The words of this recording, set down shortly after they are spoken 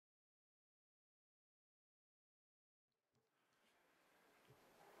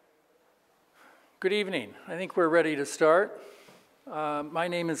Good evening. I think we're ready to start. My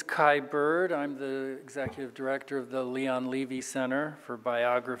name is Kai Bird. I'm the executive director of the Leon Levy Center for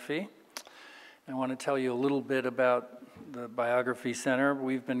Biography. I want to tell you a little bit about the Biography Center.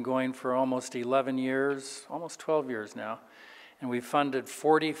 We've been going for almost 11 years, almost 12 years now, and we've funded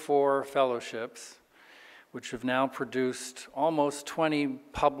 44 fellowships, which have now produced almost 20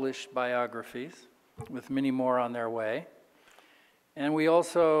 published biographies, with many more on their way. And we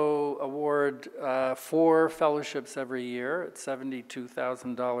also award 4 fellowships every year at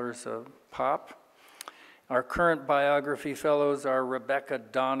 $72,000 a pop. Our current biography fellows are Rebecca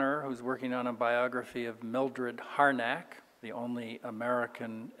Donner, who's working on a biography of Mildred Harnack, the only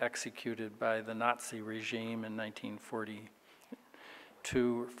American executed by the Nazi regime in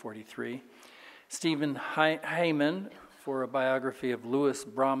 1942 or 43. Stephen Heyman for a biography of Louis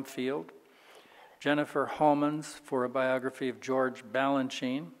Bromfield. Jennifer Homans for a biography of George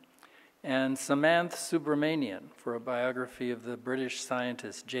Balanchine, and Samantha Subramanian for a biography of the British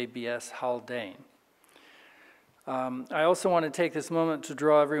scientist J.B.S. Haldane. I also want to take this moment to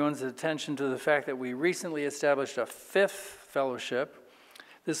draw everyone's attention to the fact that we recently established a 5th fellowship,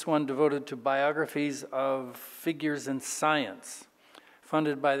 this one devoted to biographies of figures in science.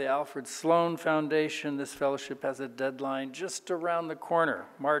 Funded by the Alfred Sloan Foundation, this fellowship has a deadline just around the corner,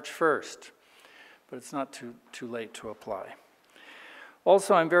 March 1st. But it's not too late to apply.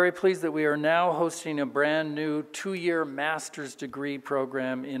 Also, I'm very pleased that we are now hosting a brand new 2-year master's degree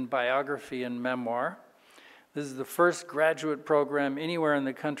program in biography and memoir. This is the first graduate program anywhere in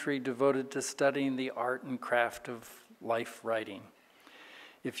the country devoted to studying the art and craft of life writing.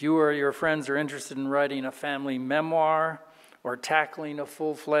 If you or your friends are interested in writing a family memoir or tackling a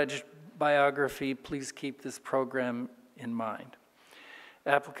full-fledged biography, please keep this program in mind.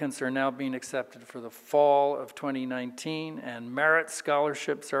 Applicants are now being accepted for the fall of 2019, and merit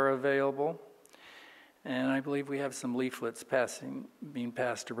scholarships are available. And I believe we have some leaflets being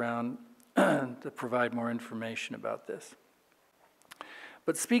passed around to provide more information about this.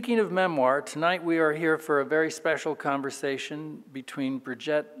 But speaking of memoir, tonight we are here for a very special conversation between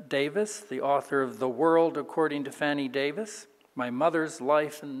Bridgett Davis, the author of The World According to Fannie Davis, My Mother's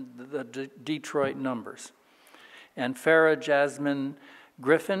Life and the Detroit Numbers, and Farah Jasmine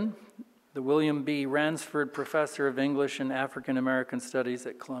Griffin, the William B. Ransford Professor of English and African American Studies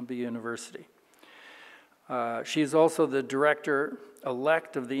at Columbia University. She is also the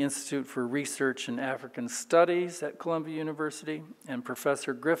director-elect of the Institute for Research in African Studies at Columbia University, and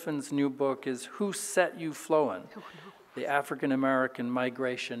Professor Griffin's new book is Who Set You Flowin'? The African American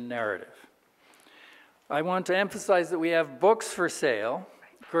Migration Narrative. I want to emphasize that we have books for sale,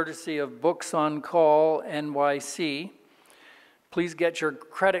 courtesy of Books on Call NYC. Please get your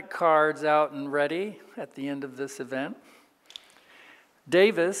credit cards out and ready at the end of this event.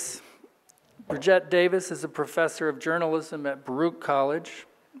 Bridgett Davis is a professor of journalism at Baruch College,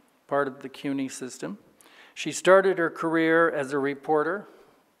 part of the CUNY system. She started her career as a reporter,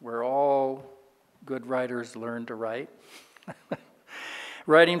 where all good writers learn to write.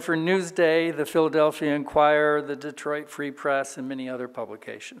 Writing for Newsday, the Philadelphia Inquirer, the Detroit Free Press, and many other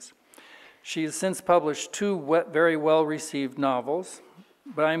publications. She has since published 2 very well-received novels,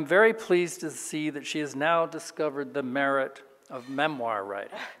 but I'm very pleased to see that she has now discovered the merit of memoir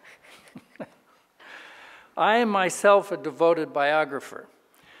writing. I am myself a devoted biographer,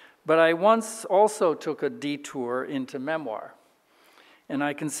 but I once also took a detour into memoir. And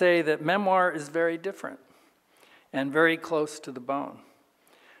I can say that memoir is very different and very close to the bone.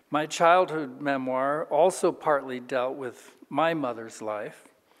 My childhood memoir also partly dealt with my mother's life,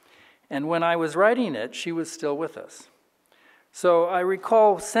 and when I was writing it, she was still with us. So I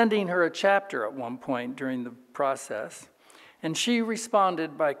recall sending her a chapter at one point during the process, and she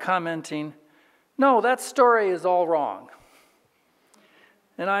responded by commenting, "No, that story is all wrong."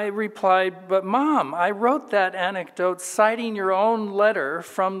 And I replied, "But Mom, I wrote that anecdote citing your own letter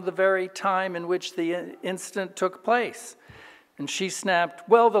from the very time in which the incident took place." And she snapped,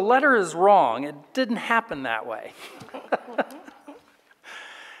 "Well, the letter is wrong. It didn't happen that way."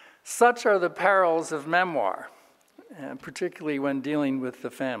 Such are the perils of memoir, particularly when dealing with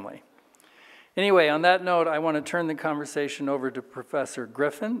the family. Anyway, on that note, I want to turn the conversation over to Professor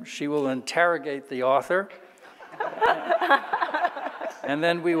Griffin. She will interrogate the author. And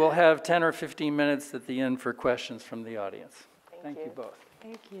then we will have 10 or 15 minutes at the end for questions from the audience. Thank you both.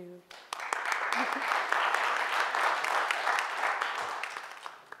 Thank you.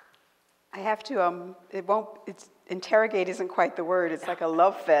 I have to, interrogate isn't quite the word. It's like a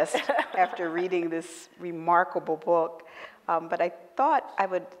love fest after reading this remarkable book. But I thought I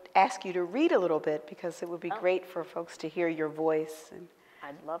would ask you to read a little bit because it would be great for folks to hear your voice. And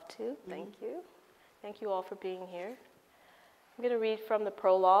I'd love to. Thank you. Thank you all for being here. I'm going to read from the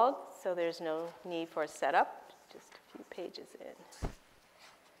prologue, so there's no need for a setup, just a few pages in.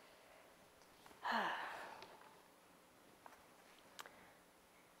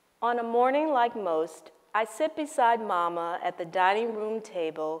 On a morning like most, I sit beside Mama at the dining room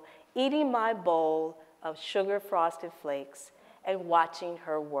table, eating my bowl of sugar-frosted flakes and watching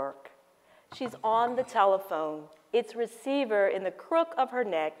her work. She's on the telephone, its receiver in the crook of her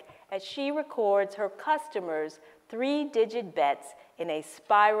neck as she records her customers' 3-digit bets in a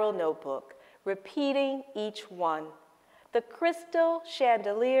spiral notebook, repeating each one. The crystal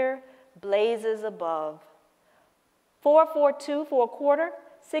chandelier blazes above. 442 for a quarter,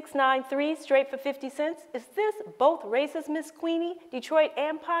 693 straight for 50 cents. Is this both races, Miss Queenie? Detroit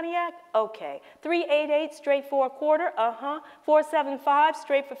and Pontiac? Okay. 388 straight for a quarter, 475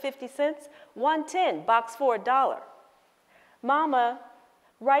 straight for 50 cents. 110, box for $1. Mama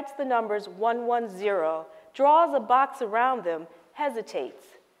writes the numbers 110, draws a box around them, hesitates.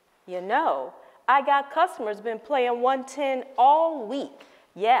 You know, I got customers been playing 110 all week.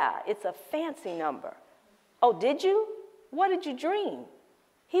 Yeah, it's a fancy number. Oh, did you? What did you dream?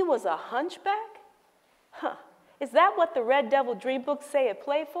 He was a hunchback? Huh, is that what the Red Devil dream books say it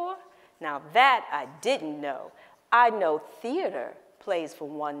played for? Now that I didn't know. I know theater plays for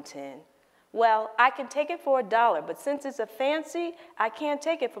 110. Well, I can take it for $1, but since it's a fancy, I can't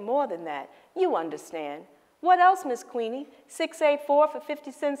take it for more than that. You understand. What else, Miss Queenie? 684 for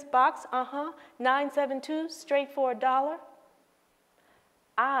 50 cents box, 972 straight for $1.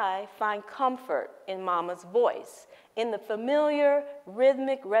 I find comfort in Mama's voice, in the familiar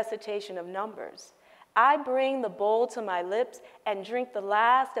rhythmic recitation of numbers. I bring the bowl to my lips and drink the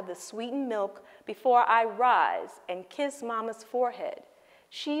last of the sweetened milk before I rise and kiss Mama's forehead.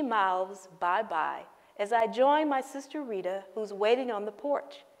 She mouths bye-bye as I join my sister Rita, who's waiting on the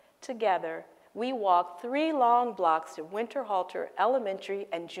porch. Together, we walk 3 long blocks to Winterhalter Elementary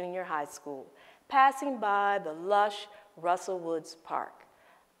and Junior High School, passing by the lush Russell Woods Park.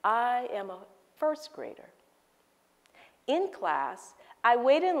 I am a first grader. In class, I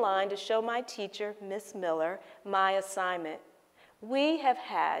wait in line to show my teacher, Miss Miller, my assignment. We have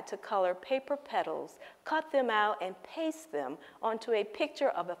had to color paper petals, cut them out, and paste them onto a picture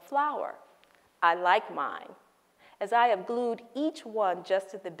of a flower. I like mine, as I have glued each one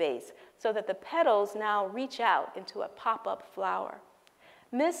just at the base so that the petals now reach out into a pop-up flower.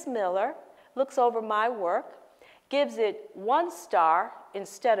 Miss Miller looks over my work, gives it 1 star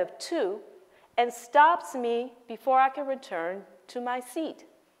instead of 2, and stops me before I can return to my seat.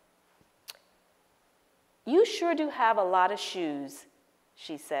 You sure do have a lot of shoes,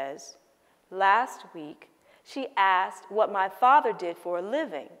 she says. Last week, she asked what my father did for a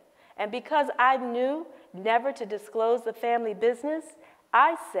living, and because I knew never to disclose the family business,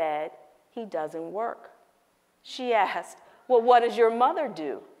 I said he doesn't work. She asked, well, what does your mother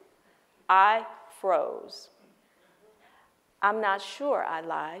do? I froze. I'm not sure, I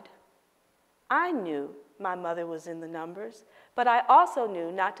lied. I knew my mother was in the numbers, but I also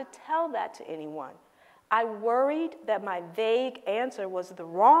knew not to tell that to anyone. I worried that my vague answer was the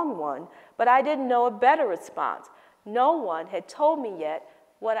wrong one, but I didn't know a better response. No one had told me yet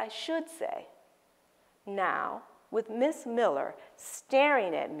what I should say. Now, with Miss Miller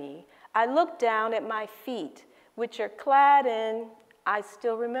staring at me, I looked down at my feet, which are clad in, I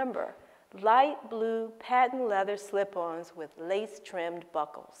still remember, light blue patent leather slip-ons with lace-trimmed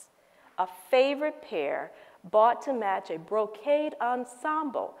buckles, a favorite pair bought to match a brocade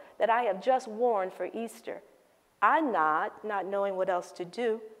ensemble that I have just worn for Easter. I nod, not knowing what else to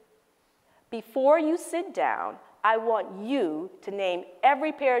do. Before you sit down, I want you to name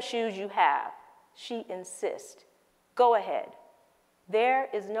every pair of shoes you have, she insists. Go ahead. There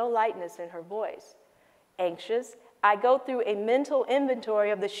is no lightness in her voice. Anxious, I go through a mental inventory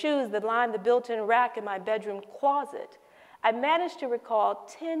of the shoes that line the built-in rack in my bedroom closet. I managed to recall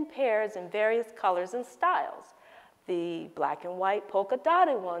 10 pairs in various colors and styles. The black and white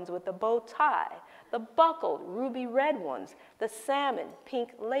polka-dotted ones with the bow tie, the buckled ruby red ones, the salmon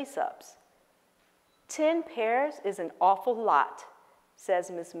pink lace-ups. 10 pairs is an awful lot,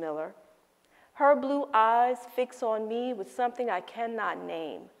 says Miss Miller. Her blue eyes fix on me with something I cannot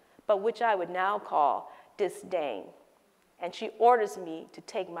name, but which I would now call disdain, and she orders me to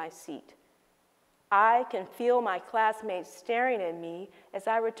take my seat. I can feel my classmates staring at me as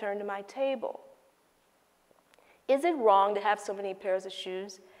I return to my table. Is it wrong to have so many pairs of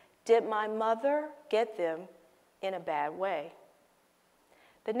shoes? Did my mother get them in a bad way?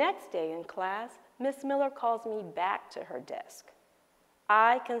 The next day in class, Miss Miller calls me back to her desk.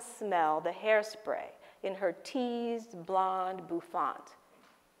 I can smell the hairspray in her teased blonde bouffant.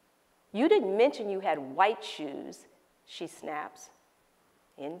 You didn't mention you had white shoes, she snaps.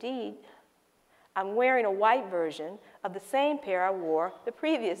 Indeed. I'm wearing a white version of the same pair I wore the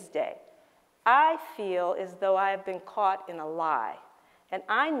previous day. I feel as though I have been caught in a lie, and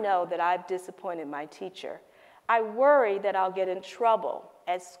I know that I've disappointed my teacher. I worry that I'll get in trouble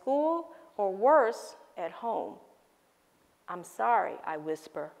at school or worse, at home. I'm sorry, I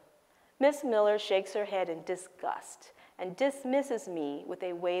whisper. Miss Miller shakes her head in disgust and dismisses me with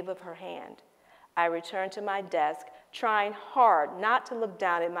a wave of her hand. I return to my desk, trying hard not to look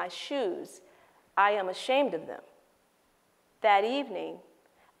down at my shoes. I am ashamed of them. That evening,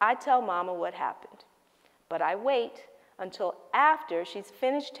 I tell Mama what happened, but I wait until after she's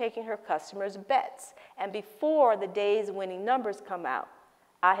finished taking her customers' bets and before the day's winning numbers come out.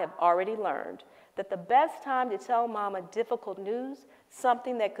 I have already learned that the best time to tell Mama difficult news,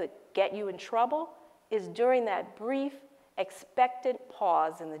 something that could get you in trouble, is during that brief, expectant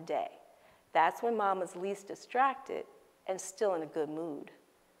pause in the day. That's when Mama's least distracted and still in a good mood.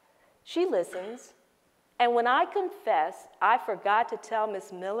 She listens, and when I confess I forgot to tell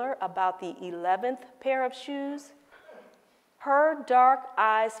Miss Miller about the 11th pair of shoes, her dark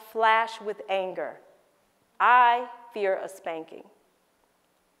eyes flash with anger. I fear a spanking.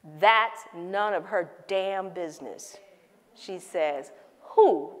 That's none of her damn business, she says.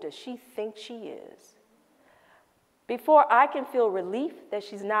 Who does she think she is? Before I can feel relief that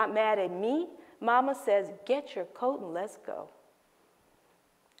she's not mad at me, Mama says, get your coat and let's go.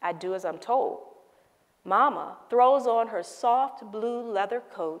 I do as I'm told. Mama throws on her soft blue leather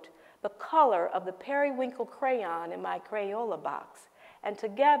coat, the color of the periwinkle crayon in my Crayola box, and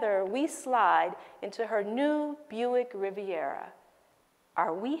together we slide into her new Buick Riviera.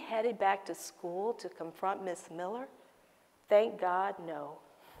 Are we headed back to school to confront Miss Miller? Thank God, no.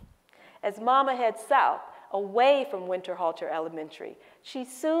 As Mama heads south, away from Winterhalter Elementary, she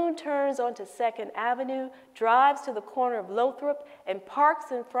soon turns onto 2nd Avenue, drives to the corner of Lothrop, and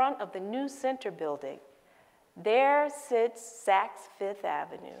parks in front of the new Center building. There sits Saks Fifth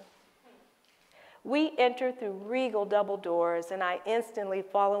Avenue. We enter through regal double doors, and I instantly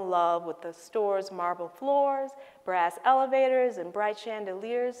fall in love with the store's marble floors, brass elevators, and bright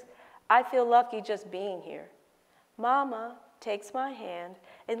chandeliers. I feel lucky just being here. Mama takes my hand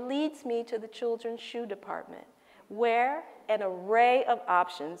and leads me to the children's shoe department, where an array of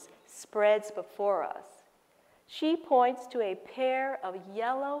options spreads before us. She points to a pair of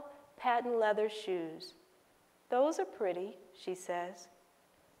yellow patent leather shoes. Those are pretty, she says.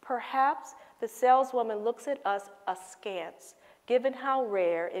 Perhaps the saleswoman looks at us askance, given how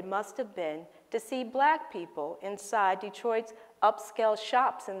rare it must have been to see black people inside Detroit's upscale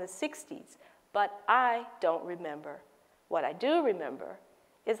shops in the 60s, but I don't remember. What I do remember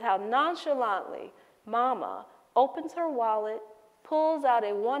is how nonchalantly Mama opens her wallet, pulls out a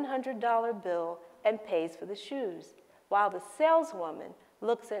 $100 bill, and pays for the shoes, while the saleswoman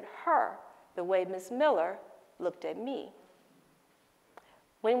looks at her the way Miss Miller looked at me.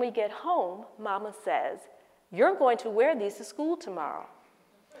 When we get home, Mama says, you're going to wear these to school tomorrow.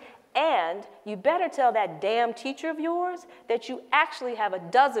 And you better tell that damn teacher of yours that you actually have a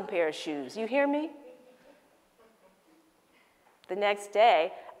dozen pair of shoes. You hear me? The next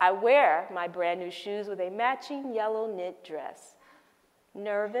day, I wear my brand new shoes with a matching yellow knit dress.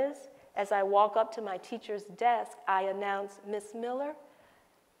 Nervous, as I walk up to my teacher's desk, I announce, Miss Miller,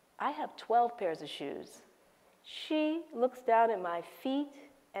 I have 12 pairs of shoes. She looks down at my feet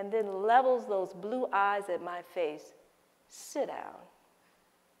and then levels those blue eyes at my face. Sit down.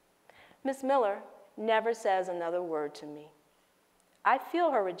 Miss Miller never says another word to me. I feel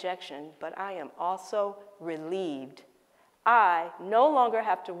her rejection, but I am also relieved. I no longer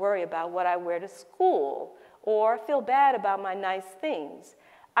have to worry about what I wear to school or feel bad about my nice things.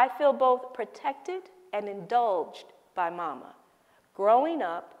 I feel both protected and indulged by Mama. Growing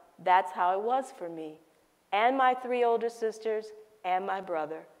up, that's how it was for me, and my 3 older sisters, and my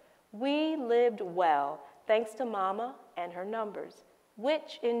brother. We lived well, thanks to Mama and her numbers,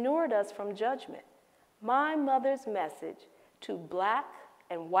 which inured us from judgment. My mother's message to black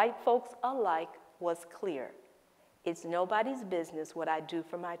and white folks alike was clear. It's nobody's business what I do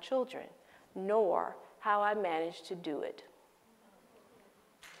for my children, nor how I manage to do it.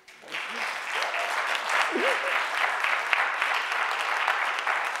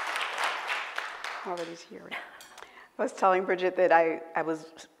 Nobody's hearing. I was telling Bridgett that I was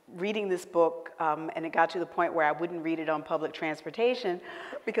reading this book, and it got to the point where I wouldn't read it on public transportation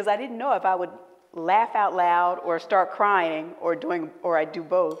because I didn't know if I would laugh out loud or start crying or I do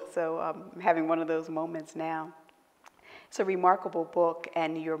both. So I'm having one of those moments now. It's a remarkable book,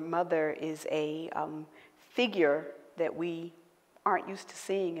 and your mother is a figure that we aren't used to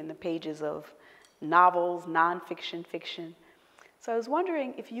seeing in the pages of novels, nonfiction, fiction. So I was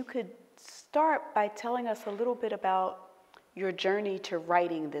wondering if you could start by telling us a little bit about your journey to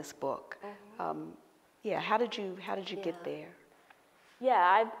writing this book. Yeah, how did you get there? Yeah,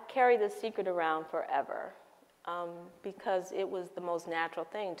 I've carried this secret around forever because it was the most natural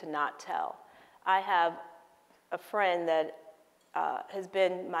thing to not tell. I have a friend that has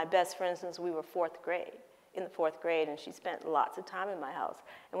been my best friend since we were in the fourth grade, and she spent lots of time in my house.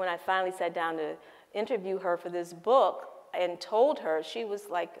 And when I finally sat down to interview her for this book and told her, she was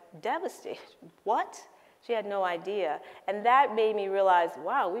like devastated. What? She had no idea. And that made me realize,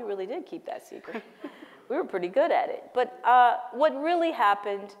 wow, we really did keep that secret. We were pretty good at it. But what really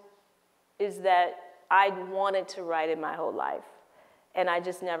happened is that I wanted to write it my whole life, and I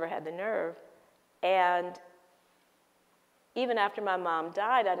just never had the nerve. And even after my mom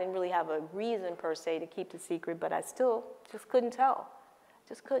died, I didn't really have a reason per se to keep the secret, but I still just couldn't tell.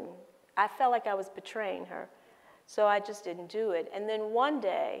 Just couldn't. I felt like I was betraying her. So I just didn't do it. And then one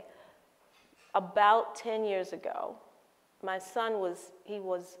day, about 10 years ago, my son was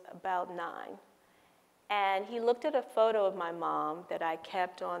about 9. And he looked at a photo of my mom that I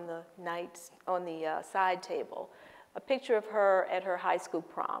kept on the side table, a picture of her at her high school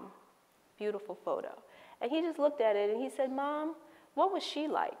prom. Beautiful photo. And he just looked at it and he said, "Mom, what was she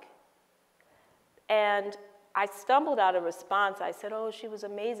like?" And I stumbled out a response. I said, "Oh, she was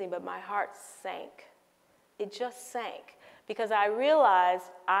amazing," but my heart sank. It just sank because I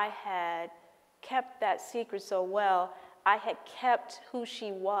realized I had kept that secret so well. I had kept who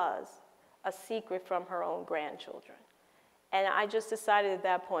she was a secret from her own grandchildren. And I just decided at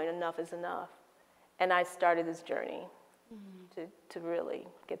that point, enough is enough. And I started this journey to really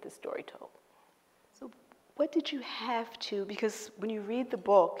get this story told. So what did you have to, because when you read the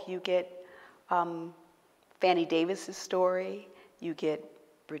book, you get Fannie Davis's story, you get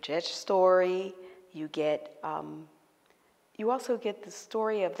Bridgett's story, you also get the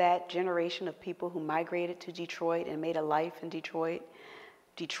story of that generation of people who migrated to Detroit and made a life in Detroit.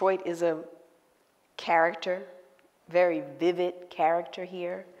 Detroit is a character, very vivid character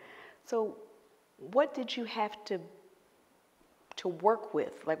here. So what did you have to work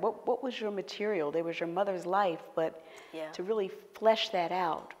with? Like, what was your material? There was your mother's life, but to really flesh that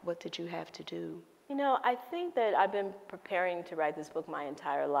out, what did you have to do? You know, I think that I've been preparing to write this book my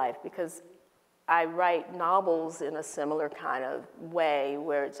entire life because I write novels in a similar kind of way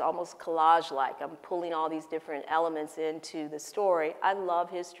where it's almost collage-like. I'm pulling all these different elements into the story. I love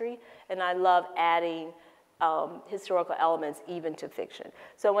history, and I love adding historical elements even to fiction.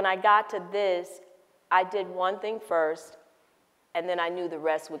 So when I got to this, I did one thing first, and then I knew the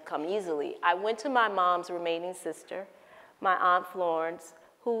rest would come easily. I went to my mom's remaining sister, my Aunt Florence,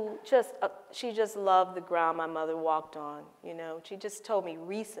 who she just loved the ground my mother walked on, you know. She just told me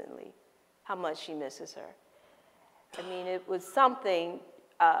recently how much she misses her. I mean, it was something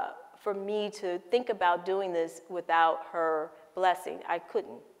for me to think about doing this without her blessing. I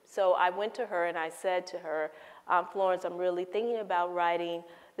couldn't. So I went to her and I said to her, Florence, I'm really thinking about writing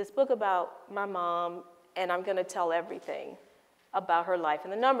this book about my mom, and I'm gonna tell everything about her life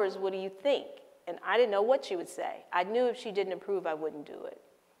and the numbers. What do you think? And I didn't know what she would say. I knew if she didn't approve, I wouldn't do it.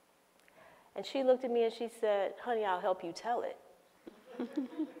 And she looked at me and she said, "Honey, I'll help you tell it."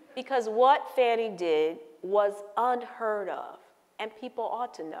 Because what Fannie did was unheard of, and people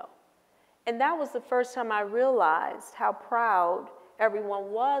ought to know. And that was the first time I realized how proud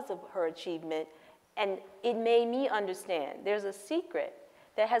everyone was of her achievement, and it made me understand there's a secret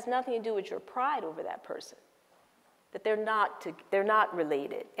that has nothing to do with your pride over that person, that they're not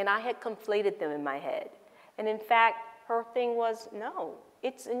related. And I had conflated them in my head. And in fact, her thing was, no,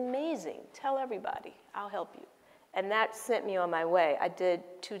 it's amazing. Tell everybody. I'll help you. And that sent me on my way. I did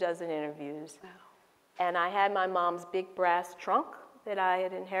 24 interviews. Wow. And I had my mom's big brass trunk that I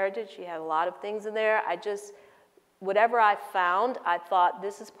had inherited. She had a lot of things in there. Whatever I found, I thought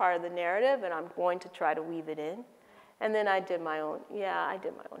this is part of the narrative and I'm going to try to weave it in. And then I did my own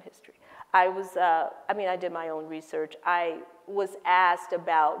history. I did my own research. I was asked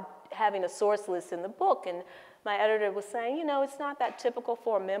about having a source list in the book, and my editor was saying, you know, it's not that typical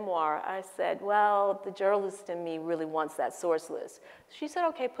for a memoir. I said, well, the journalist in me really wants that source list. She said,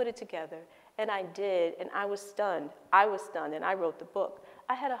 okay, put it together. And I did, and I was stunned. And I wrote the book.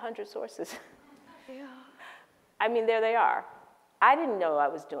 I had 100 sources. Yeah. I mean, there they are. I didn't know I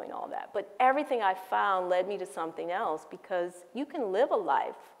was doing all that, but everything I found led me to something else, because you can live a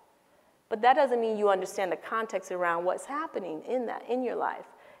life, but that doesn't mean you understand the context around what's happening in your life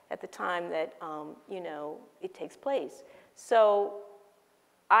at the time that it takes place. So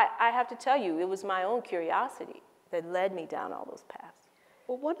I have to tell you, it was my own curiosity that led me down all those paths.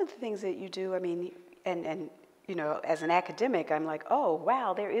 Well, one of the things that you do, I mean, and you know, as an academic, I'm like, oh,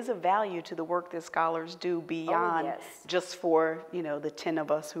 wow, there is a value to the work that scholars do beyond just for, you know, the 10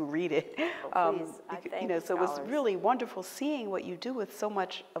 of us who read it. Oh, please, I thank you know, so it was scholars. really wonderful seeing what you do with so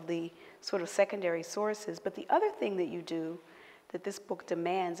much of the sort of secondary sources. But the other thing that you do that this book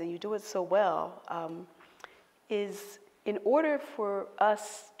demands, and you do it so well, is in order for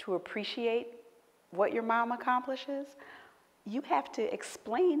us to appreciate what your mom accomplishes, you have to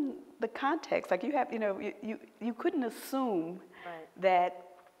explain the context. Like you have, you know, you couldn't assume that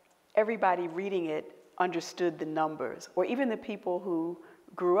everybody reading it understood the numbers, or even the people who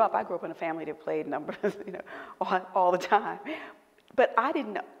grew up. I grew up in a family that played numbers, you know, all the time. But I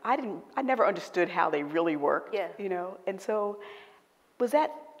never understood how they really worked, you know. And so, was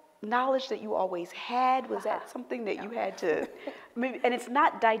that knowledge that you always had? Was that something that you had to? Maybe, and it's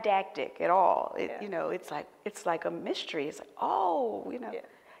not didactic at all. You know, it's like a mystery. It's like, oh, you know.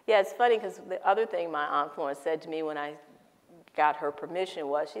 Yeah, it's funny because the other thing my Aunt Florence said to me when I got her permission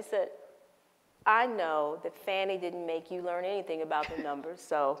was, she said, I know that Fannie didn't make you learn anything about the numbers,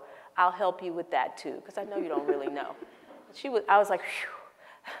 so I'll help you with that too, because I know you don't really know. I was like, phew.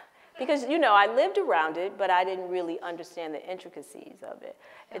 Because, you know, I lived around it, but I didn't really understand the intricacies of it.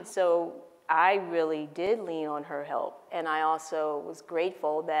 And so I really did lean on her help. And I also was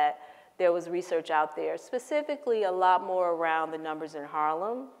grateful that there was research out there, specifically a lot more around the numbers in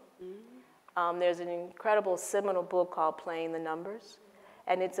Harlem. There's an incredible seminal book called Playing the Numbers.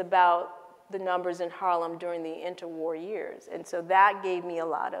 And it's about the numbers in Harlem during the interwar years. And so that gave me a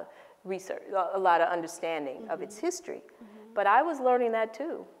lot of research, a lot of understanding of its history. But I was learning that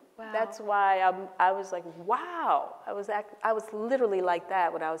too. Wow. That's why I was like, wow. I was literally like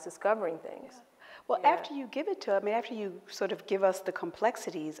that when I was discovering things. Well, after you give it to, I mean, after you sort of give us the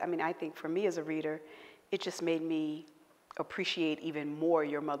complexities, I mean, I think for me as a reader, it just made me appreciate even more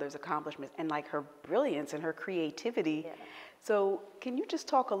your mother's accomplishments and like her brilliance and her creativity. So can you just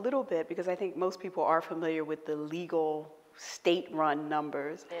talk a little bit, because I think most people are familiar with the legal state-run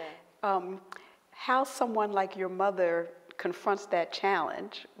numbers, how someone like your mother confronts that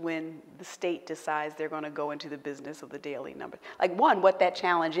challenge when the state decides they're going to go into the business of the daily numbers. Like, one, what that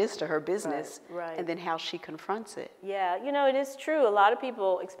challenge is to her business, and then how she confronts it. Yeah, you know, it is true. A lot of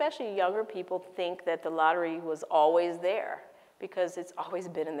people, especially younger people, think that the lottery was always there because it's always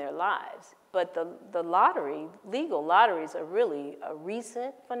been in their lives. But the lottery, legal lotteries, are really a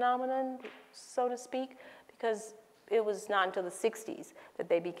recent phenomenon, so to speak, because it was not until the 60s that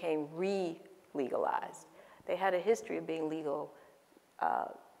they became re-legalized. They had a history of being legal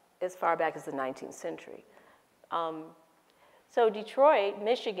as far back as the 19th century. So Detroit,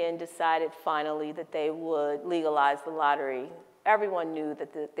 Michigan decided finally that they would legalize the lottery. Everyone knew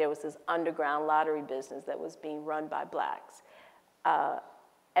that there was this underground lottery business that was being run by blacks.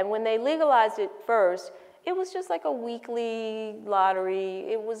 And when they legalized it first, it was just like a weekly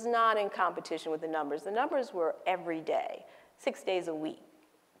lottery. It was not in competition with the numbers. The numbers were every day, 6 days a week.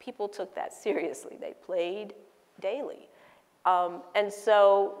 People took that seriously. They played daily. And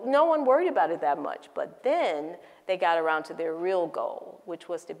so no one worried about it that much. But then they got around to their real goal, which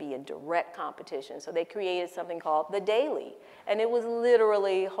was to be in direct competition. So they created something called the Daily. And it was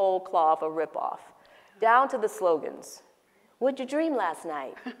literally whole cloth a ripoff, down to the slogans. What'd you dream last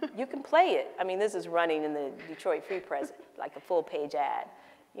night? You can play it. I mean, this is running in the Detroit Free Press, like a full-page ad.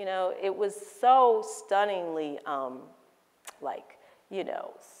 You know, it was so stunningly, like, you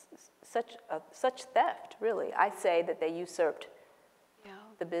know, such theft, really. I say that they usurped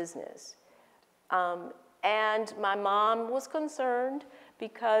the business. And my mom was concerned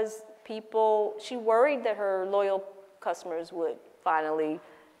because she worried that her loyal customers would finally,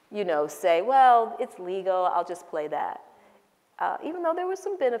 you know, say, well, it's legal, I'll just play that. Even though there were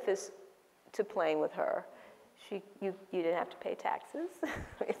some benefits to playing with her. You didn't have to pay taxes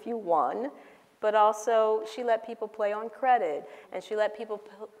if you won. But also, she let people play on credit, and she let people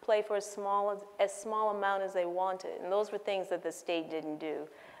play for as small amount as they wanted. And those were things that the state didn't do.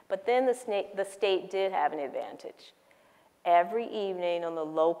 But then the state did have an advantage. Every evening on the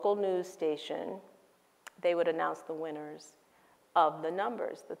local news station, they would announce the winners of the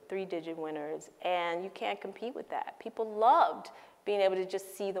numbers, the 3-digit winners, and you can't compete with that. People loved being able to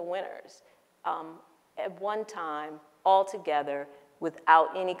just see the winners at one time, all together, without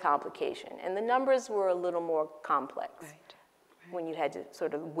any complication. And the numbers were a little more complex when you had to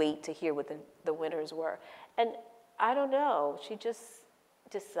sort of wait to hear what the winners were. And I don't know, she just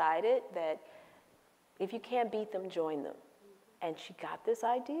decided that if you can't beat them, join them. And she got this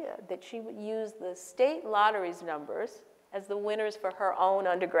idea that she would use the state lottery's numbers as the winners for her own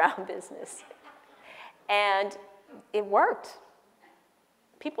underground business. And it worked.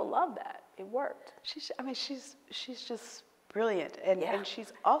 People love that. It worked. She's just brilliant. And, Yeah. and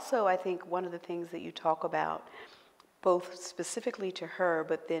she's also, I think, one of the things that you talk about, both specifically to her,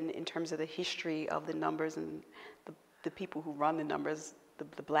 but then in terms of the history of the numbers and the people who run the numbers,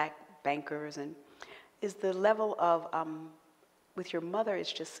 the black bankers, and is the level of, with your mother,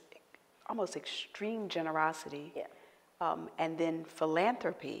 it's just almost extreme generosity. Yeah. And then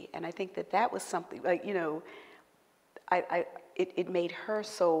philanthropy. And I think that was something, like, you know, it made her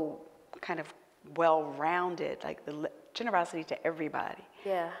so kind of well-rounded, like the generosity to everybody.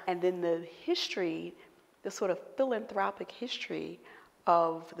 Yeah. And then the history, the sort of philanthropic history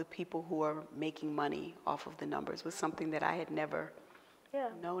of the people who are making money off of the numbers was something that I had never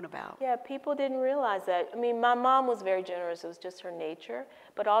known about. Yeah, people didn't realize that. I mean, my mom was very generous. It was just her nature.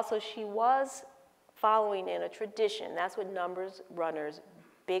 But also she was following in a tradition. That's what numbers runners,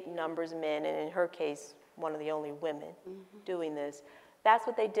 big numbers men, and in her case, one of the only women doing this, that's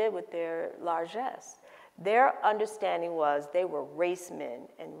what they did with their largesse. Their understanding was they were race men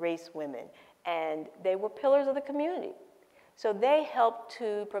and race women, and they were pillars of the community. So they helped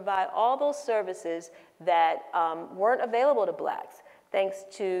to provide all those services that weren't available to blacks, thanks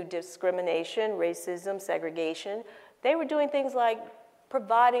to discrimination, racism, segregation. They were doing things like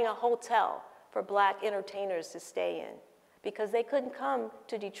providing a hotel for black entertainers to stay in, because they couldn't come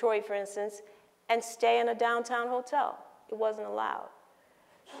to Detroit, for instance, and stay in a downtown hotel. It wasn't allowed.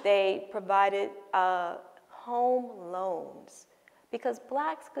 They provided home loans, because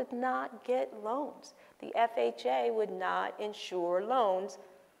blacks could not get loans. The FHA would not insure loans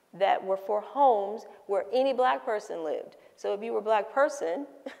that were for homes where any black person lived. So if you were a black person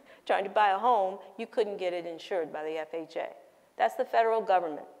trying to buy a home, you couldn't get it insured by the FHA. That's the federal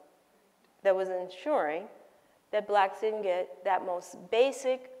government that was ensuring that blacks didn't get that most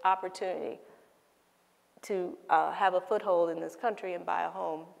basic opportunity to have a foothold in this country and buy a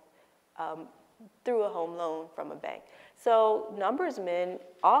home through a home loan from a bank. So numbers men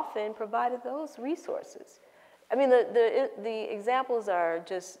often provided those resources. I mean, the examples are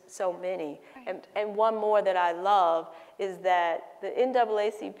just so many. And one more that I love is that the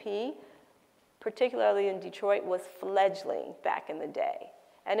NAACP, particularly in Detroit, was fledgling back in the day.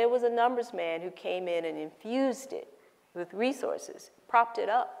 And it was a numbers man who came in and infused it with resources, propped it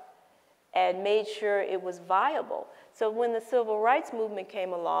up, and made sure it was viable. So when the civil rights movement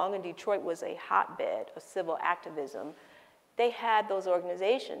came along, and Detroit was a hotbed of civil activism, they had those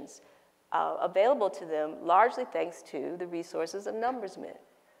organizations available to them, largely thanks to the resources of numbers men.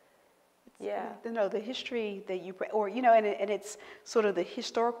 Yeah. You know, the history that you, or, you know, and it's sort of the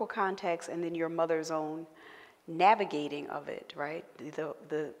historical context and then your mother's own navigating of it, right?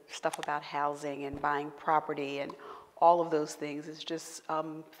 The stuff about housing and buying property and all of those things is just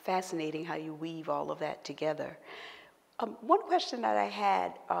fascinating how you weave all of that together. One question that I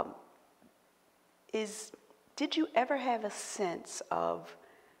had is, did you ever have a sense of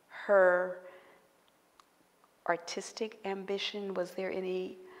her artistic ambition? Was there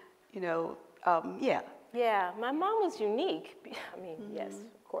any, you know, yeah. Yeah, my mom was unique. I mean, yes,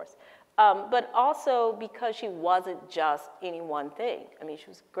 of course. But also because she wasn't just any one thing. I mean, she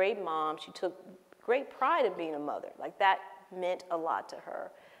was a great mom. She took great pride in being a mother. Like, that meant a lot to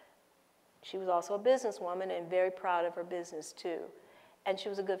her. She was also a businesswoman and very proud of her business, too. And she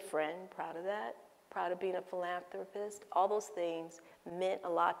was a good friend, proud of that, proud of being a philanthropist. All those things meant a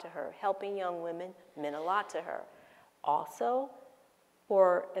lot to her. Helping young women meant a lot to her. Also,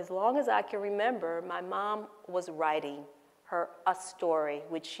 for as long as I can remember, my mom was writing a story,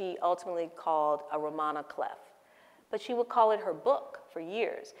 which she ultimately called a romana clef. But she would call it her book for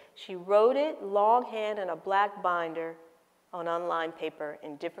years. She wrote it longhand in a black binder on unlined paper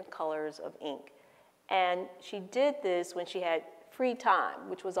in different colors of ink. And she did this when she had free time,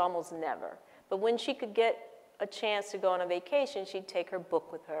 which was almost never. But when she could get a chance to go on a vacation, she'd take her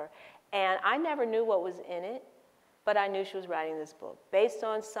book with her. And I never knew what was in it, but I knew she was writing this book based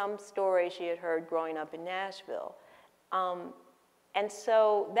on some story she had heard growing up in Nashville. And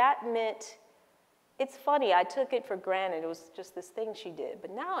so that meant, it's funny, I took it for granted. It was just this thing she did.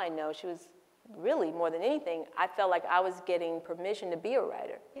 But now I know she was really, more than anything, I felt like I was getting permission to be a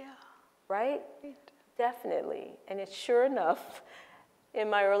writer. Yeah. Right? Definitely. And it's sure enough, in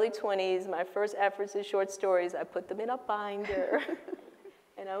my early 20s, my first efforts at short stories, I put them in a binder.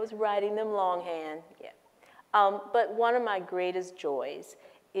 And I was writing them longhand. Yeah. But one of my greatest joys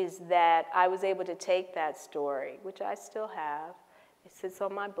is that I was able to take that story, which I still have. It sits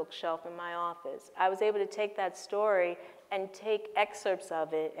on my bookshelf in my office. I was able to take that story and take excerpts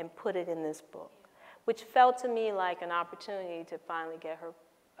of it and put it in this book, which felt to me like an opportunity to finally get her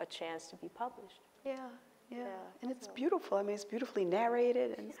a chance to be published. Yeah. Yeah, and it's beautiful. I mean, it's beautifully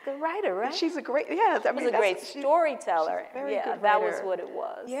narrated. And she's a good writer, right? she's a great, yeah. I mean, she's a great storyteller. She's a very good writer. That was what it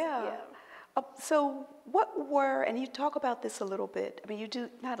was. Yeah. So what were, and you talk about this a little bit, I mean, you do,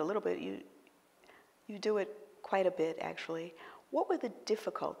 not a little bit, you do it quite a bit, actually. What were the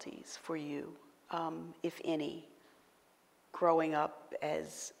difficulties for you, if any, growing up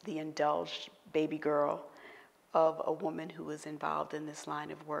as the indulged baby girl of a woman who was involved in this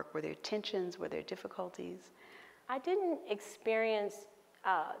line of work? Were there tensions? Were there difficulties? I didn't experience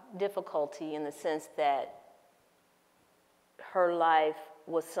difficulty in the sense that her life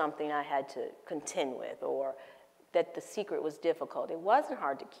was something I had to contend with, or that the secret was difficult. It wasn't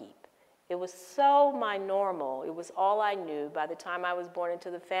hard to keep. It was so my normal. It was all I knew. By the time I was born into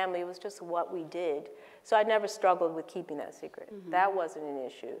the family, it was just what we did. So I never struggled with keeping that secret. Mm-hmm. That wasn't an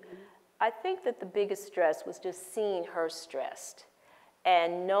issue. Mm-hmm. I think that the biggest stress was just seeing her stressed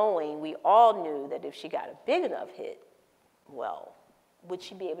and knowing, we all knew that if she got a big enough hit, well, would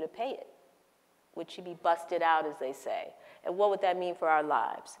she be able to pay it? Would she be busted out, as they say? And what would that mean for our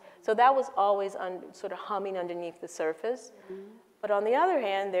lives? So that was always sort of humming underneath the surface. Mm-hmm. But on the other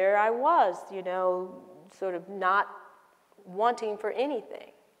hand, there I was, you know, sort of not wanting for anything.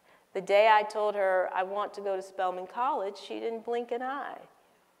 The day I told her I want to go to Spelman College, she didn't blink an eye.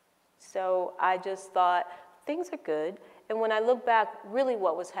 So I just thought, things are good. And when I look back, really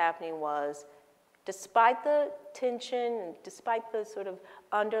what was happening was, despite the tension, and despite the sort of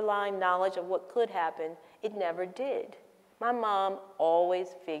underlying knowledge of what could happen, it never did. My mom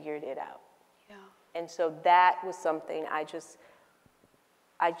always figured it out. Yeah. And so that was something I just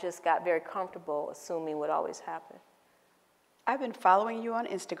got very comfortable assuming would always happen. I've been following you on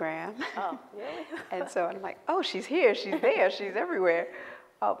Instagram. Oh, really? And so I'm like, oh, she's here, she's there, she's everywhere.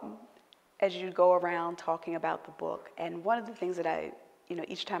 As you go around talking about the book, and one of the things that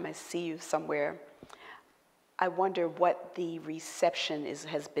each time I see you somewhere, I wonder what the reception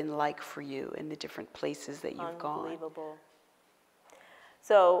has been like for you in the different places that you've gone. Unbelievable.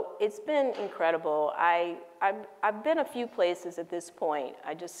 So it's been incredible. I've been a few places at this point.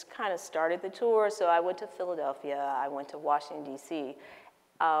 I just kind of started the tour, so I went to Philadelphia, I went to Washington, D.C.,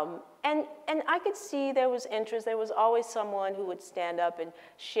 and I could see there was interest. There was always someone who would stand up and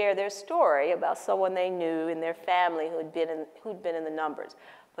share their story about someone they knew in their family who'd been in the numbers.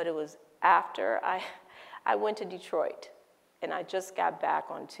 But it was after I went to Detroit, and I just got back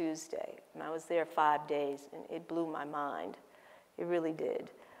on Tuesday, and I was there 5 days, and it blew my mind. It really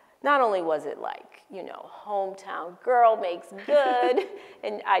did. Not only was it like, you know, hometown girl makes good,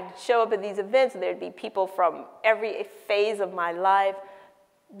 and I'd show up at these events, and there'd be people from every phase of my life.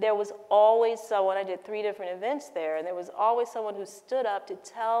 There was always someone, I did 3 different events there, and there was always someone who stood up to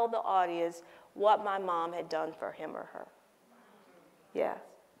tell the audience what my mom had done for him or her. Yeah,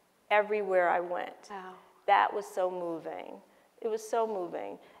 everywhere I went. Wow. That was so moving. It was so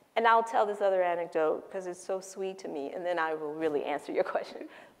moving. And I'll tell this other anecdote because it's so sweet to me, and then I will really answer your question.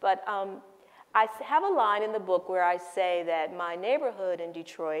 But I have a line in the book where I say that my neighborhood in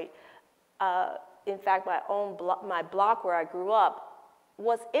Detroit, in fact, my block where I grew up,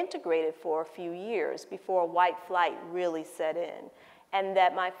 was integrated for a few years before white flight really set in. And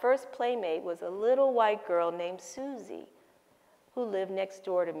that my first playmate was a little white girl named Susie, who lived next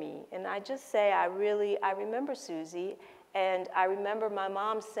door to me. And I just say I remember Susie, and I remember my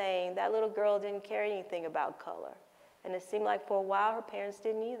mom saying that little girl didn't care anything about color. And it seemed like for a while her parents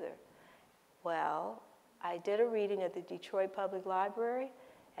didn't either. Well, I did a reading at the Detroit Public Library,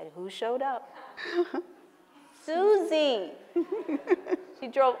 and who showed up? Susie. She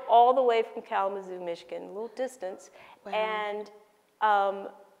drove all the way from Kalamazoo, Michigan, a little distance, wow. And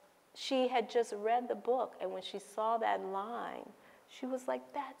she had just read the book, and when she saw that line, she was like,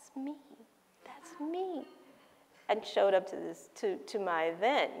 that's me, and showed up to my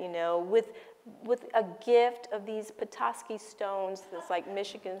event, you know, with a gift of these Petoskey stones that's like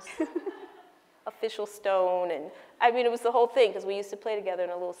Michigan's official stone, and I mean, it was the whole thing, because we used to play together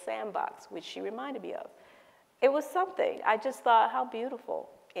in a little sandbox, which she reminded me of. It was something. I just thought, how beautiful.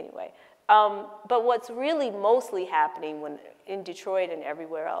 Anyway, but what's really mostly happening in Detroit and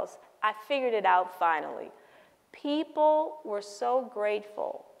everywhere else, I figured it out finally. People were so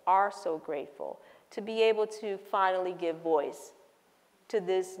grateful, are so grateful, to be able to finally give voice to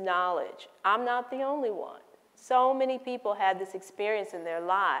this knowledge. I'm not the only one. So many people had this experience in their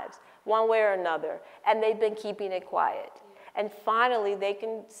lives, one way or another, and they've been keeping it quiet. And finally, they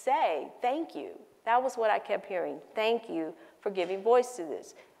can say, thank you. That was what I kept hearing. Thank you for giving voice to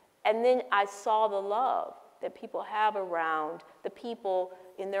this. And then I saw the love that people have around the people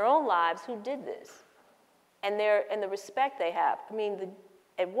in their own lives who did this, and the respect they have. I mean,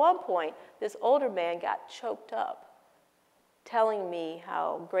 at one point, this older man got choked up, telling me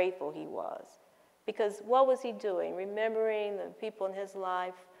how grateful he was. Because what was he doing? Remembering the people in his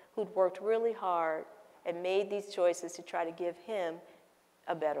life who'd worked really hard and made these choices to try to give him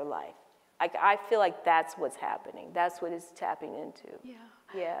a better life. I feel like that's what's happening. That's what it's tapping into. Yeah.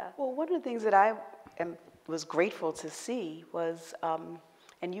 Yeah. Well, one of the things that I was grateful to see was,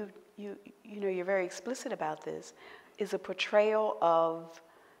 and you know, you're very explicit about this, is a portrayal of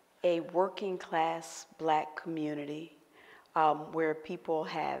a working class Black community where people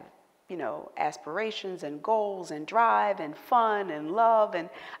have, you know, aspirations and goals and drive and fun and love. And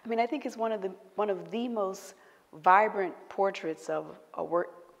I mean, I think it's one of the most vibrant portraits of a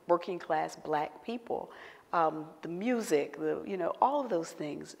working class Black people. The music, you know, all of those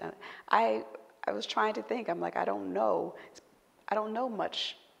things. I was trying to think. I'm like, I don't know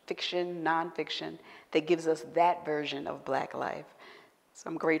much fiction, nonfiction that gives us that version of Black life. So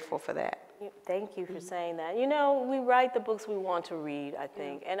I'm grateful for that. Thank you for saying that. You know, we write the books we want to read, I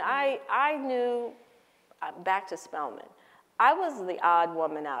think. And I knew, back to Spelman, I was the odd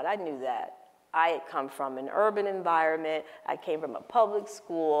woman out. I knew that. I had come from an urban environment. I came from a public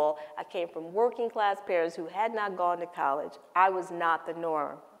school. I came from working class parents who had not gone to college. I was not the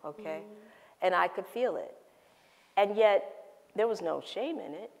norm, okay? And I could feel it. And yet, there was no shame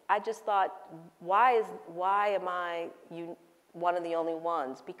in it. I just thought, why am I one of the only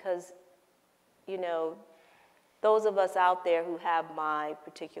ones? Because, you know, those of us out there who have my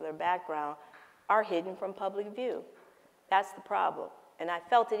particular background are hidden from public view. That's the problem. And I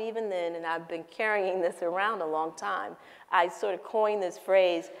felt it even then, and I've been carrying this around a long time. I sort of coined this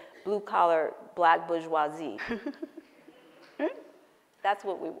phrase, blue-collar Black bourgeoisie. That's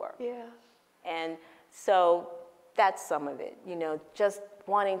what we were. Yeah. And so that's some of it, you know, just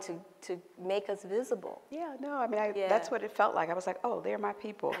wanting to make us visible. Yeah, no, I mean, that's what it felt like. I was like, oh, they're my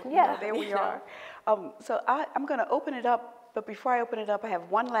people. Yeah. You know, there we are. So I'm going to open it up, but before I open it up, I have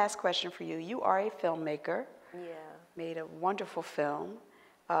one last question for you. You are a filmmaker. Yeah. Made a wonderful film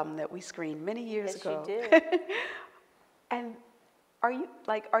that we screened many years ago. Yes, you did. And are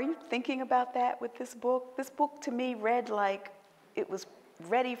you thinking about that with this book? This book to me read like it was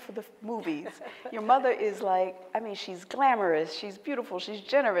ready for the movies. Your mother is like, I mean, she's glamorous, she's beautiful, she's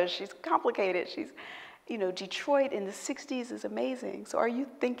generous, she's complicated, she's, you know, Detroit in the 60s is amazing. So are you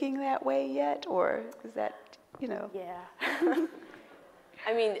thinking that way yet, or is that, you know? Yeah.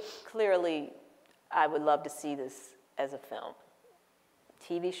 I mean, clearly, I would love to see this as a film,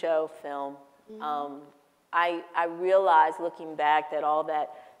 TV show, film. I realized looking back that all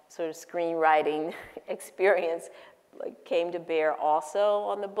that sort of screenwriting experience came to bear also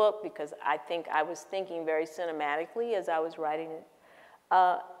on the book, because I think I was thinking very cinematically as I was writing it.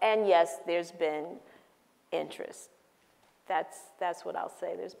 And yes, there's been interest. That's what I'll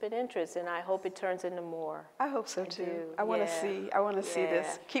say. There's been interest, and I hope it turns into more. I hope so too. do. I want to see. I want to see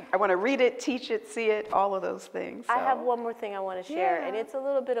this. Yeah. I want to read it, teach it, see it, all of those things. I So. have one more thing I want to share, and Yeah. it's a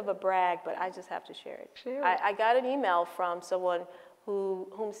little bit of a brag, but I just have to share it. Share it. I got an email from someone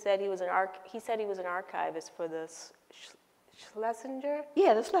whom said he was an archivist for the Schlesinger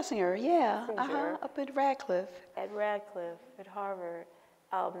Yeah, the Schlesinger. Yeah, Schlesinger. up at Radcliffe. at Radcliffe at Harvard.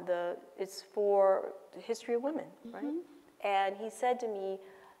 It's for the history of women, right? And he said to me,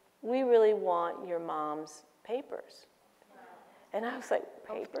 "We really want your mom's papers." And I was like,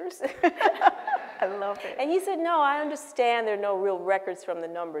 "Papers?" I love it. And he said, "No, I understand there are no real records from the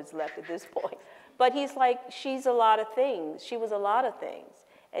numbers left at this point." But he's like, "She's a lot of things. She was a lot of things.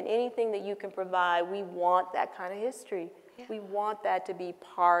 And anything that you can provide, we want that kind of history. Yeah. We want that to be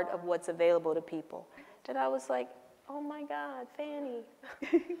part of what's available to people." And I was like, "Oh my God, Fannie."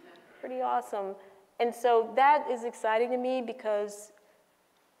 Pretty awesome. And so that is exciting to me, because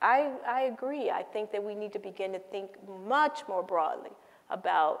I agree. I think that we need to begin to think much more broadly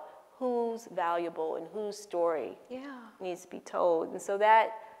about who's valuable and whose story needs to be told. And so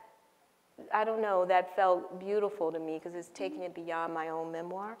that, I don't know, that felt beautiful to me, because it's taking it beyond my own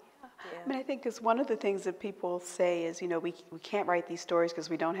memoir. Yeah. I mean, I think it's one of the things that people say is, you know, we can't write these stories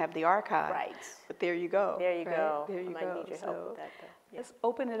because we don't have the archive. Right. But there you go. There you right? go. There you I might go. need your help with that, though. Yeah. Let's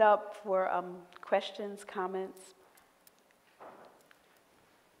open it up for questions, comments.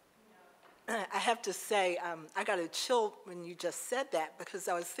 I have to say, I got a chill when you just said that, because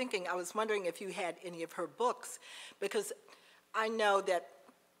I was wondering if you had any of her books, because I know that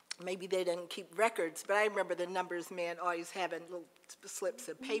maybe they didn't keep records, but I remember the numbers man always having little slips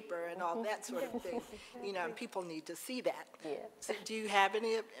of paper and all that sort of thing, you know, and people need to see that. Yeah. So do you have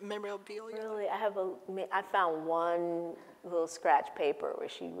any memorabilia? Really, I found one little scratch paper where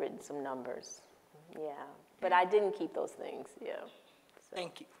she'd written some numbers. Yeah, but I didn't keep those things. Yeah,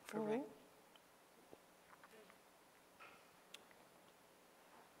 Thank you for reading.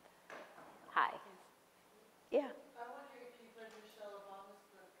 Hi. Yeah. I wonder if you've read Michelle Obama's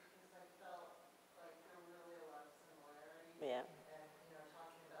book, because I felt like there were really a lot of similarities. Yeah. And,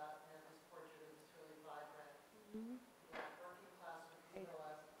 talking about, this portrait of this really vibrant, working class with real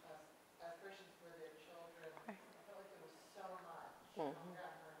aspirations for their children. I felt like there was so much. Down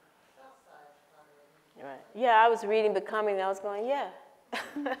her south side Chicago. Right. Yeah, I was reading Becoming, and I was going, yeah.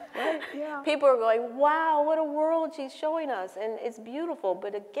 Right, yeah. People are going, wow, what a world she's showing us. And it's beautiful,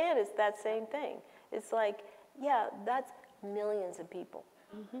 but again, it's that same thing. It's like, yeah, that's millions of people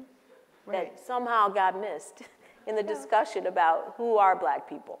Right. that somehow got missed in the discussion about who are black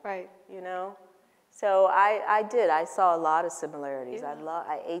people. Right. So I did. I saw a lot of similarities. Yeah.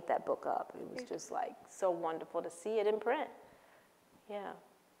 I ate that book up. It was just like so wonderful to see it in print. Yeah.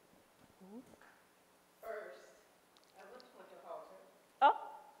 First, I went to Winterhalter. Oh,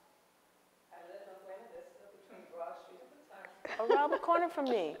 I live in Atlanta, that's between Broad Street and the Times. around the corner from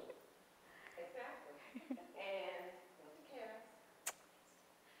me. Exactly. And went to Karen's.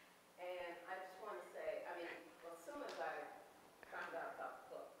 And I just want to say, as soon as I found out about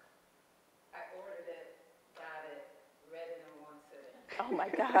the book, I ordered it, got it, read it in one sitting. Oh my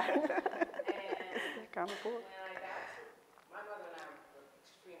God. And Kind of book. when I got to, my mother and I were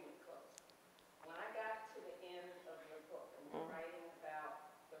extremely close. When I got to the end of your book and you're writing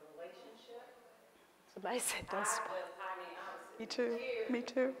about the relationship, Somebody said, don't spoil. I was Me too. Me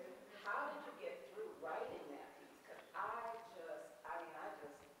too. how did you get through writing that piece?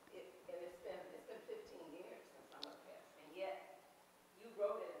 Because it's been 15 years since I'm up past, and yet you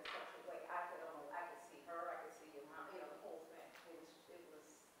wrote it in such a way I could see her, I could see your mom, the whole thing.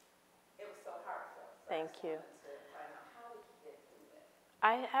 It was so heartfelt. So Thank you. I just wanted to find out, how did you get through that?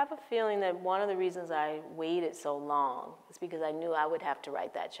 I have a feeling that one of the reasons I waited so long is because I knew I would have to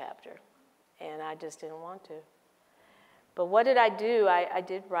write that chapter, and I just didn't want to. But what did I do? I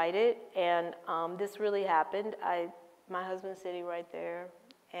did write it, and this really happened. My husband's sitting right there,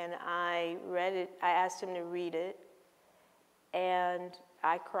 and I read it. I asked him to read it, and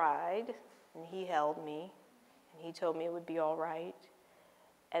I cried, and he held me, and he told me it would be all right.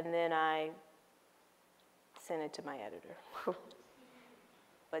 And then I sent it to my editor.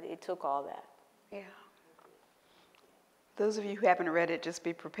 But it took all that. Yeah. Those of you who haven't read it, just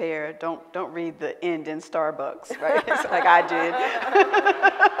be prepared. Don't read the end in Starbucks, right? It's like I did.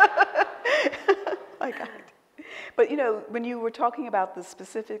 Like I did. But when you were talking about the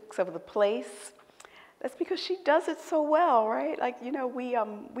specifics of the place, that's because she does it so well, right? Like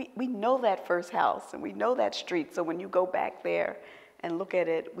we know that first house and we know that street. So when you go back there and look at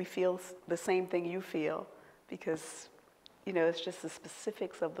it, we feel the same thing you feel, because it's just the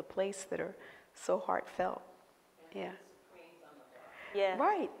specifics of the place that are so heartfelt. Yeah. Yeah.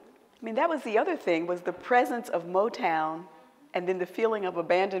 Right. That was the other thing, was the presence of Motown and then the feeling of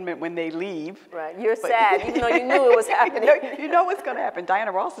abandonment when they leave. Right. You're sad, even though you knew it was happening. you know what's going to happen.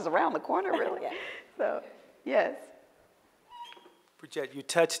 Diana Ross is around the corner, really. Yeah. So, yes. Bridgett, you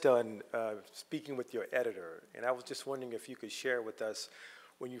touched on speaking with your editor, and I was just wondering if you could share with us,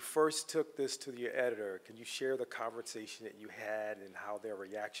 when you first took this to your editor, can you share the conversation that you had and how their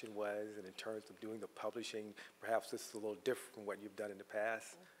reaction was, and in terms of doing the publishing, perhaps this is a little different from what you've done in the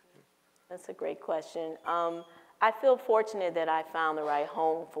past? That's a great question. I feel fortunate that I found the right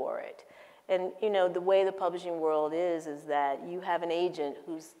home for it. And the way the publishing world is that you have an agent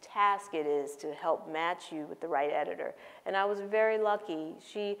whose task it is to help match you with the right editor. And I was very lucky.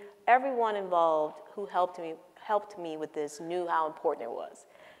 Everyone involved who helped me with this knew how important it was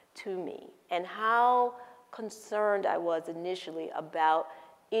to me and how concerned I was initially about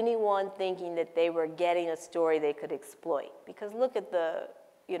anyone thinking that they were getting a story they could exploit. Because look at the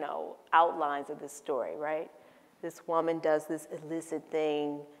outlines of this story, right? This woman does this illicit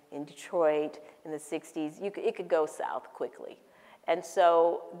thing in Detroit in the 60s. It could go south quickly. And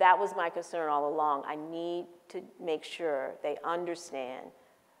so that was my concern all along. I need to make sure they understand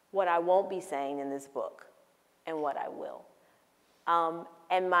what I won't be saying in this book and what I will.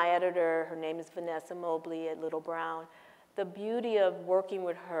 And my editor, her name is Vanessa Mobley at Little Brown. The beauty of working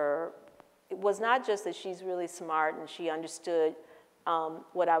with her, it was not just that she's really smart and she understood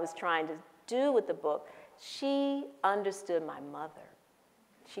what I was trying to do with the book. She understood my mother.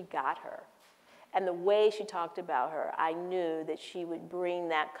 She got her. And the way she talked about her, I knew that she would bring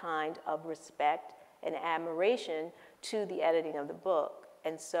that kind of respect and admiration to the editing of the book.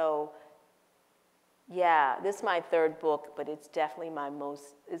 And so, yeah, this is my third book, but it's definitely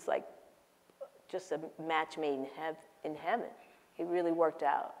it's like just a match made in heaven. It really worked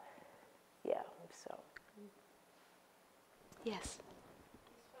out. Yeah, so. Yes.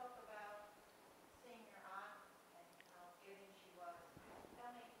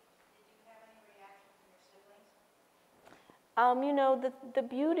 You know, the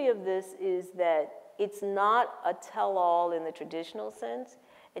beauty of this is that it's not a tell-all in the traditional sense,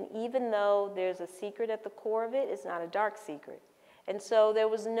 and even though there's a secret at the core of it, it's not a dark secret. And so there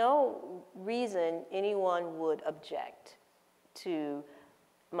was no reason anyone would object to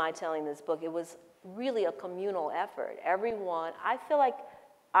my telling this book. It was really a communal effort. Everyone, I feel like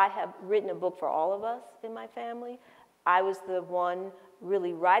I have written a book for all of us in my family. I was the one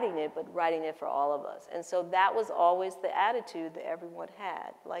really writing it, but writing it for all of us. And so that was always the attitude that everyone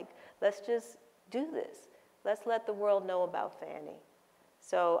had. Like, let's just do this. Let's let the world know about Fannie.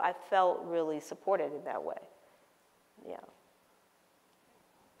 So I felt really supported in that way. Yeah.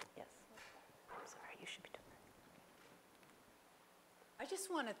 Yes. I'm sorry, you should be doing that. I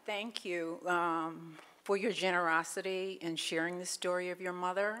just want to thank you for your generosity in sharing the story of your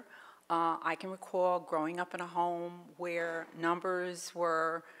mother. I can recall growing up in a home where numbers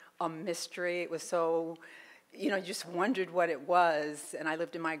were a mystery. It was so, you know, just wondered what it was. And I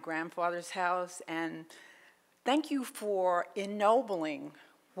lived in my grandfather's house. And thank you for ennobling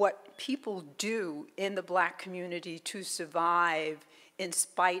what people do in the Black community to survive in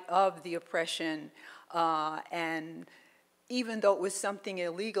spite of the oppression. And even though it was something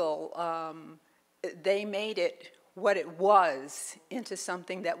illegal, they made it what it was into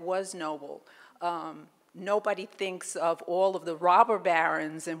something that was noble. Nobody thinks of all of the robber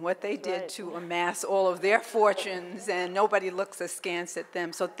barons and what they did to amass all of their fortunes, and nobody looks askance at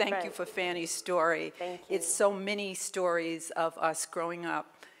them. So thank you for Fannie's story. Thank you. It's so many stories of us growing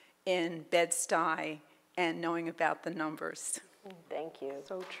up in Bed-Stuy and knowing about the numbers. Thank you.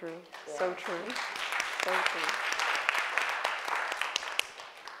 So true, Yeah. so true, so true.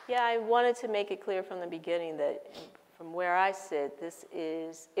 Yeah, I wanted to make it clear from the beginning that from where I sit,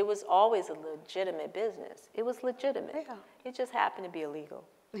 it was always a legitimate business. It was legitimate. Yeah. It just happened to be illegal.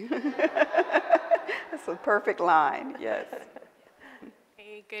 That's a perfect line, yes.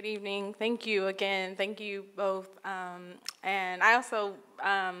 Hey, good evening. Thank you again. Thank you both. And I also,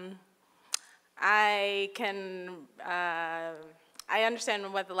 I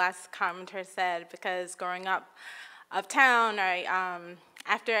understand what the last commenter said, because growing up uptown, I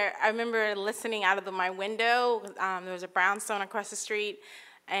remember listening out of my window. There was a brownstone across the street,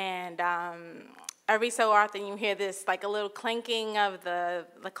 and every so often you hear this, like a little clinking of the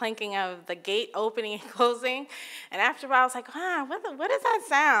gate opening and closing. And after a while, I was like, what is that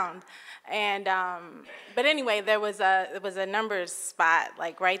sound? And but anyway, there was a numbers spot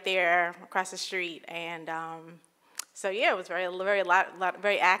like right there across the street, and so yeah, it was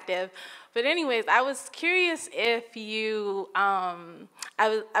very active. But anyways, I was curious if you, I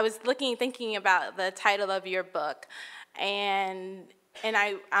was thinking about the title of your book, and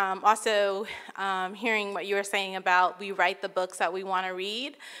I also hearing what you were saying about we write the books that we want to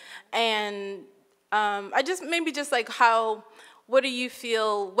read, and I just like what do you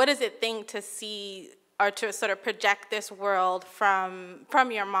feel? What does it think to see or to sort of project this world from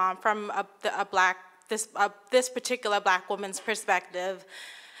your mom, from this particular Black woman's perspective?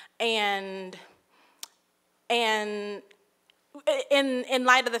 And in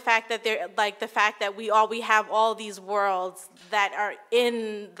light of the fact that we have all these worlds that are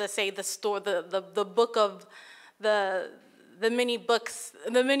in the book of the many books,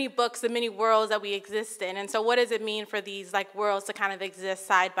 the many worlds that we exist in. And so what does it mean for these like worlds to kind of exist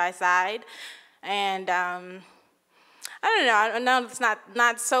side by side? And I don't know, I know it's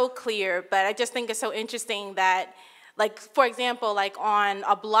not so clear, but I just think it's so interesting that, like, for example, like on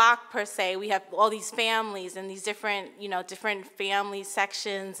a block per se, we have all these families and these different family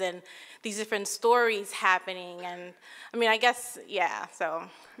sections and these different stories happening. And I mean, I guess, yeah, so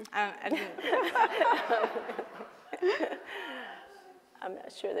I didn't. I'm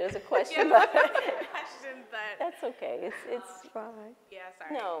not sure there's a question. Yeah, but question, but that's okay. It's Fine. yeah,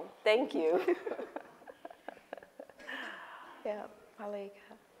 sorry. no, thank you. Yeah,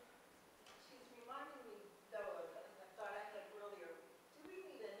 Malika. She's reminding me, though, of a thought I had earlier. Do we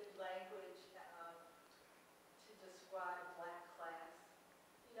need a new language to describe Black class?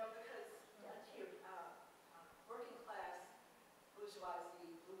 You know, because working class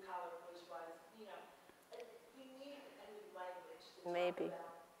bourgeoisie, blue-collar bourgeoisie, you know, we need a new language to Maybe. talk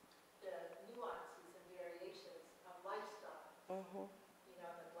about the nuances and variations of lifestyle, you know,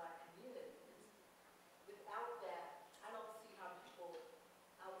 in the Black community. Without that, I don't see how people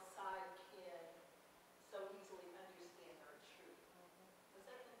outside can so easily understand our truth. Does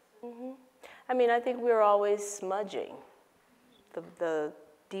that make sense? I mean, I think we're always smudging. The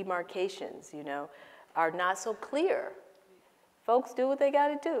demarcations, you know, are not so clear. Folks do what they got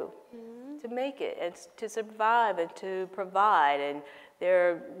to do to make it and to survive and to provide. And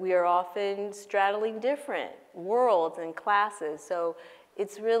We are often straddling different worlds and classes. So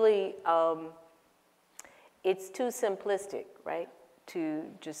it's really, it's too simplistic, right? To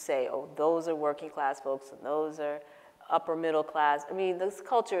just say, oh, those are working class folks and those are upper middle class. I mean, this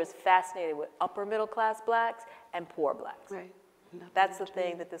culture is fascinated with upper middle class blacks and poor blacks. Right. That's the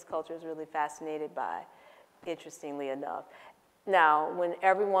thing that this culture is really fascinated by, interestingly enough. Now, when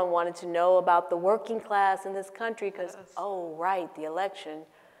everyone wanted to know about the working class in this country, because, oh, right, the election.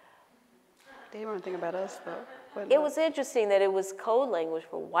 They weren't thinking about us, though. It was interesting that it was code language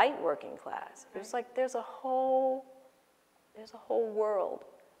for white working class. It was like there's a whole world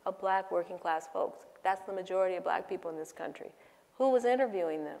of black working class folks. That's the majority of black people in this country. Who was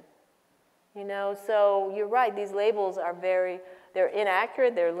interviewing them? You know, so you're right, these labels are they're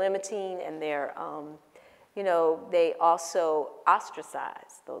inaccurate, they're limiting, and they're, you know, they also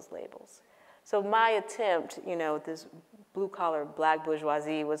ostracize those labels. So my attempt, you know, with this blue-collar black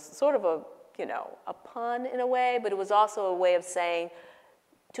bourgeoisie was sort of a, you know, a pun in a way, but it was also a way of saying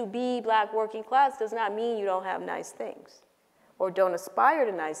to be black working class does not mean you don't have nice things or don't aspire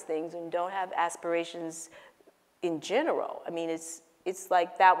to nice things and don't have aspirations in general. I mean, it's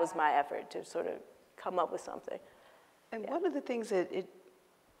like that was my effort to sort of come up with something. And one of the things that it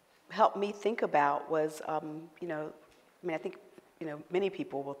helped me think about was, you know, I mean, I think, you know, many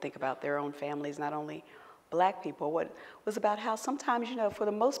people will think about their own families, not only black people. What was about how sometimes, you know, for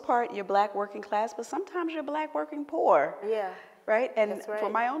the most part, you're black working class, but sometimes you're black working poor. Yeah. Right? And That's right. For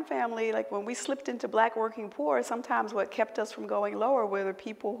my own family, like when we slipped into black working poor, sometimes what kept us from going lower were the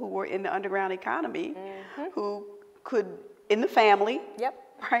people who were in the underground economy, who could, in the family,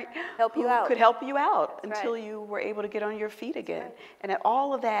 right? Help you out. Could help you out That's until right. you were able to get on your feet again. Right. And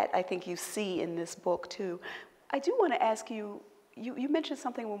all of that, I think you see in this book too. I do want to ask you, you mentioned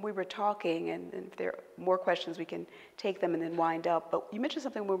something when we were talking, and if there are more questions, we can take them and then wind up. But you mentioned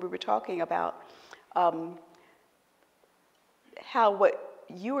something when we were talking about how what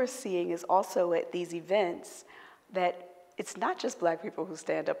you are seeing is also at these events that it's not just black people who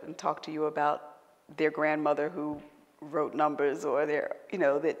stand up and talk to you about their grandmother who wrote numbers or their, you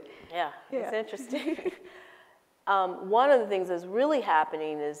know, that. Yeah, it's interesting. One of the things that's really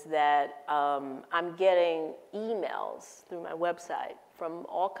happening is that I'm getting emails through my website from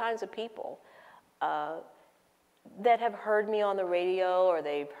all kinds of people that have heard me on the radio, or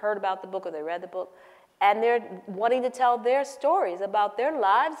they've heard about the book, or they read the book, and they're wanting to tell their stories about their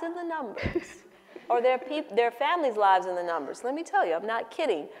lives in the numbers, or their family's lives in the numbers. Let me tell you, I'm not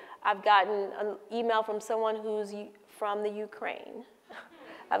kidding. I've gotten an email from someone who's from the Ukraine.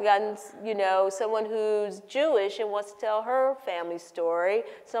 I've gotten, you know, someone who's Jewish and wants to tell her family story,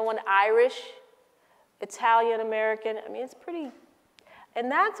 someone Irish, Italian American. I mean, it's pretty, and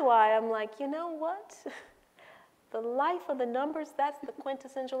that's why I'm like, you know what? The life of the numbers, that's the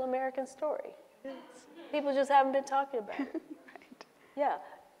quintessential American story. People just haven't been talking about it. Right. Yeah,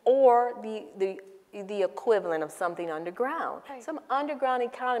 or the equivalent of something underground. Right. Some underground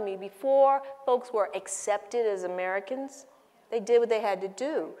economy before folks were accepted as Americans. They did what they had to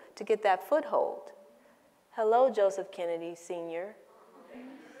do to get that foothold. Hello, Joseph Kennedy Sr.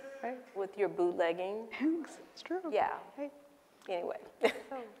 Right. With your bootlegging. It's true. Yeah. Right. Anyway,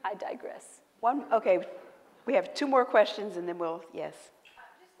 I digress. Okay, we have two more questions and then we'll, yes.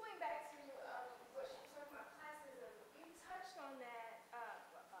 Just going back to what you were talking about classism, you touched on that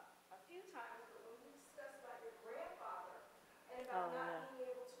a few times, but when we discussed about your grandfather and about not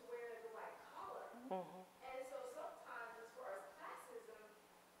being able to wear the white collar, and so sometimes as far as classism,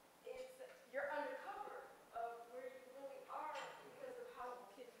 it's you're undercover of where you really are because of how you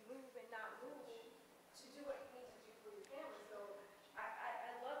can move and not move to do what you need to do for your family. So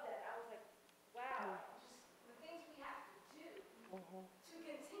I love that. I was like, wow, just the things we have to do to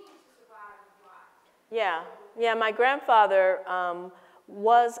continue to survive and thrive. Yeah, my grandfather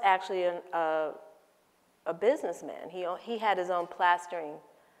was actually a businessman. He had his own plastering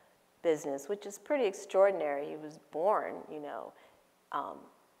business, which is pretty extraordinary. He was born, you know,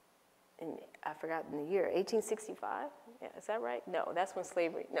 I forgot in the year, 1865? Yeah, is that right? No, that's when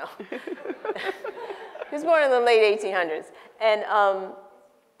slavery, no. He was born in the late 1800s. And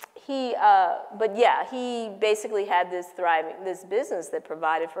but yeah, he basically had this business that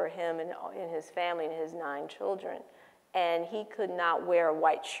provided for him and his family and his 9 children. And he could not wear a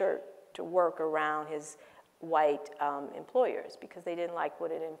white shirt to work around his white employers because they didn't like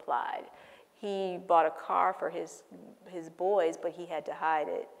what it implied. He bought a car for his boys, but he had to hide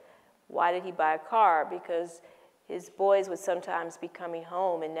it. Why did he buy a car? Because his boys would sometimes be coming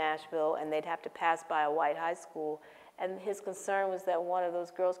home in Nashville and they'd have to pass by a white high school, and his concern was that one of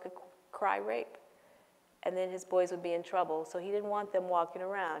those girls could cry rape. and then his boys would be in trouble. So he didn't want them walking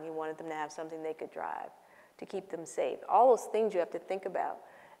around. He wanted them to have something they could drive to keep them safe. All those things you have to think about.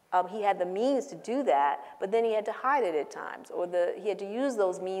 He had the means to do that, but then he had to hide it at times, or he had to use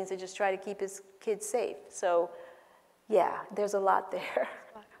those means to just try to keep his kids safe. So, yeah, there's a lot there.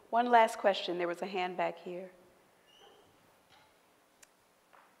 One last question. There was a hand back here.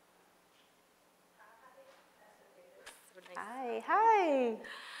 Hi.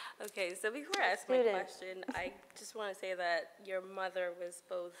 Okay, so before I ask my question, I just want to say that your mother was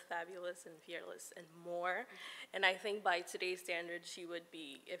both fabulous and fearless and more. And I think by today's standards, she would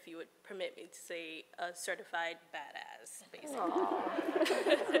be, if you would permit me to say, a certified badass,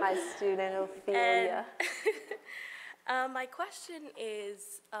 basically. My student, Ophelia. My question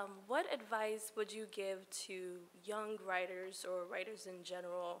is, what advice would you give to young writers or writers in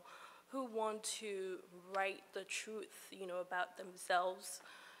general who want to write the truth, about themselves,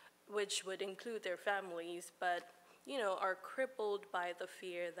 which would include their families, but, are crippled by the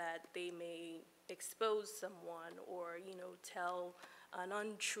fear that they may expose someone or, tell an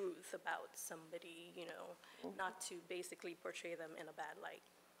untruth about somebody, not to basically portray them in a bad light?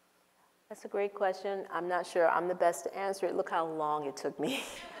 That's a great question. I'm not sure I'm the best to answer it. Look how long it took me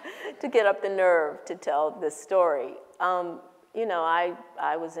to get up the nerve to tell this story.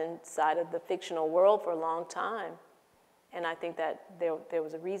 I was inside of the fictional world for a long time, and I think that there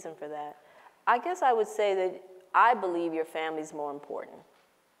was a reason for that. I guess I would say that I believe your family's more important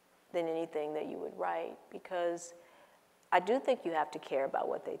than anything that you would write, because I do think you have to care about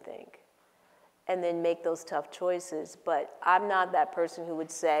what they think and then make those tough choices. But I'm not that person who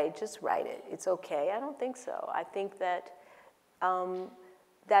would say, just write it, it's okay. I don't think so. I think that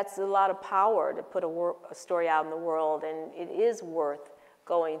that's a lot of power to put a story out in the world, and it is worth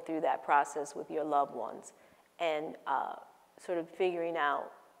going through that process with your loved ones and sort of figuring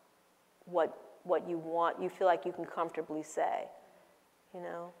out what you want, you feel like you can comfortably say.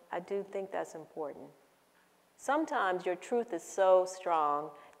 I do think that's important. Sometimes your truth is so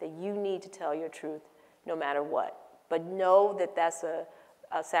strong that you need to tell your truth no matter what. But know that that's a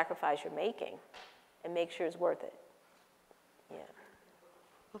sacrifice you're making, and make sure it's worth it. Yeah.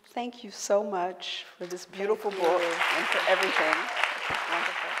 Well, thank you so much for this beautiful book and for everything.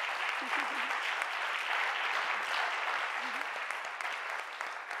 Wonderful.